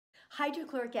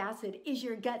Hydrochloric acid is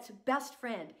your gut's best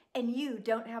friend, and you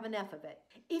don't have enough of it.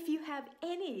 If you have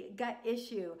any gut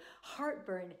issue,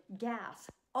 heartburn, gas,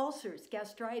 ulcers,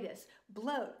 gastritis,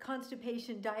 bloat,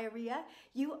 constipation, diarrhea,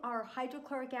 you are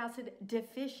hydrochloric acid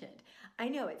deficient. I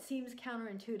know it seems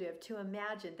counterintuitive to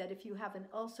imagine that if you have an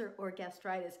ulcer or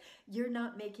gastritis, you're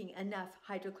not making enough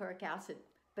hydrochloric acid,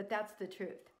 but that's the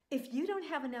truth. If you don't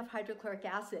have enough hydrochloric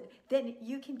acid, then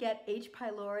you can get H.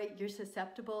 pylori, you're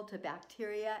susceptible to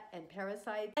bacteria and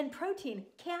parasites, and protein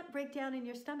can't break down in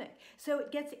your stomach. So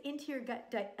it gets into your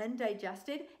gut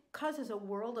undigested, causes a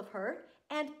world of hurt,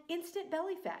 and instant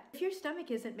belly fat. If your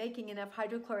stomach isn't making enough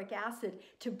hydrochloric acid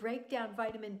to break down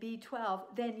vitamin B12,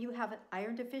 then you have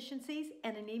iron deficiencies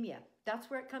and anemia.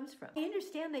 That's where it comes from. I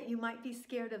understand that you might be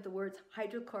scared of the words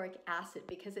hydrochloric acid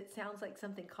because it sounds like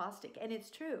something caustic, and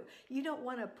it's true. You don't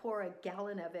want to pour a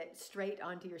gallon of it straight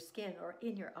onto your skin or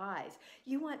in your eyes.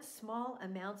 You want small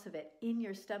amounts of it in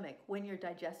your stomach when you're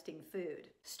digesting food.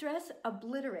 Stress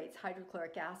obliterates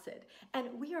hydrochloric acid, and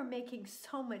we are making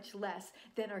so much less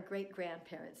than our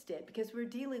great-grandparents did because we're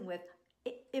dealing with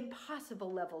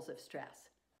impossible levels of stress.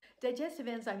 Digestive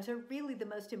enzymes are really the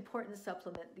most important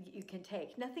supplement that you can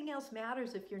take. Nothing else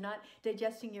matters if you're not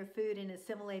digesting your food and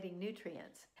assimilating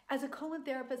nutrients. As a colon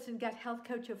therapist and gut health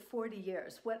coach of 40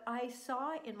 years, what I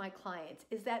saw in my clients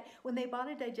is that when they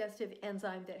bought a digestive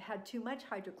enzyme that had too much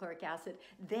hydrochloric acid,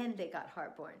 then they got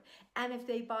heartburn. And if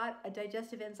they bought a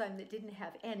digestive enzyme that didn't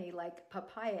have any, like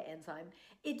papaya enzyme,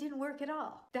 it didn't work at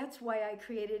all. That's why I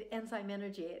created Enzyme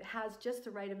Energy. It has just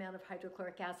the right amount of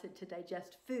hydrochloric acid to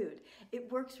digest food.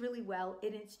 It works really well,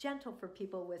 and it's gentle for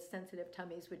people with sensitive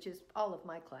tummies, which is all of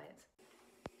my clients.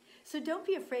 So don't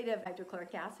be afraid of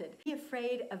hydrochloric acid. Be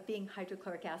afraid of being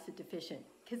hydrochloric acid deficient,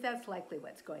 because that's likely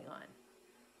what's going on.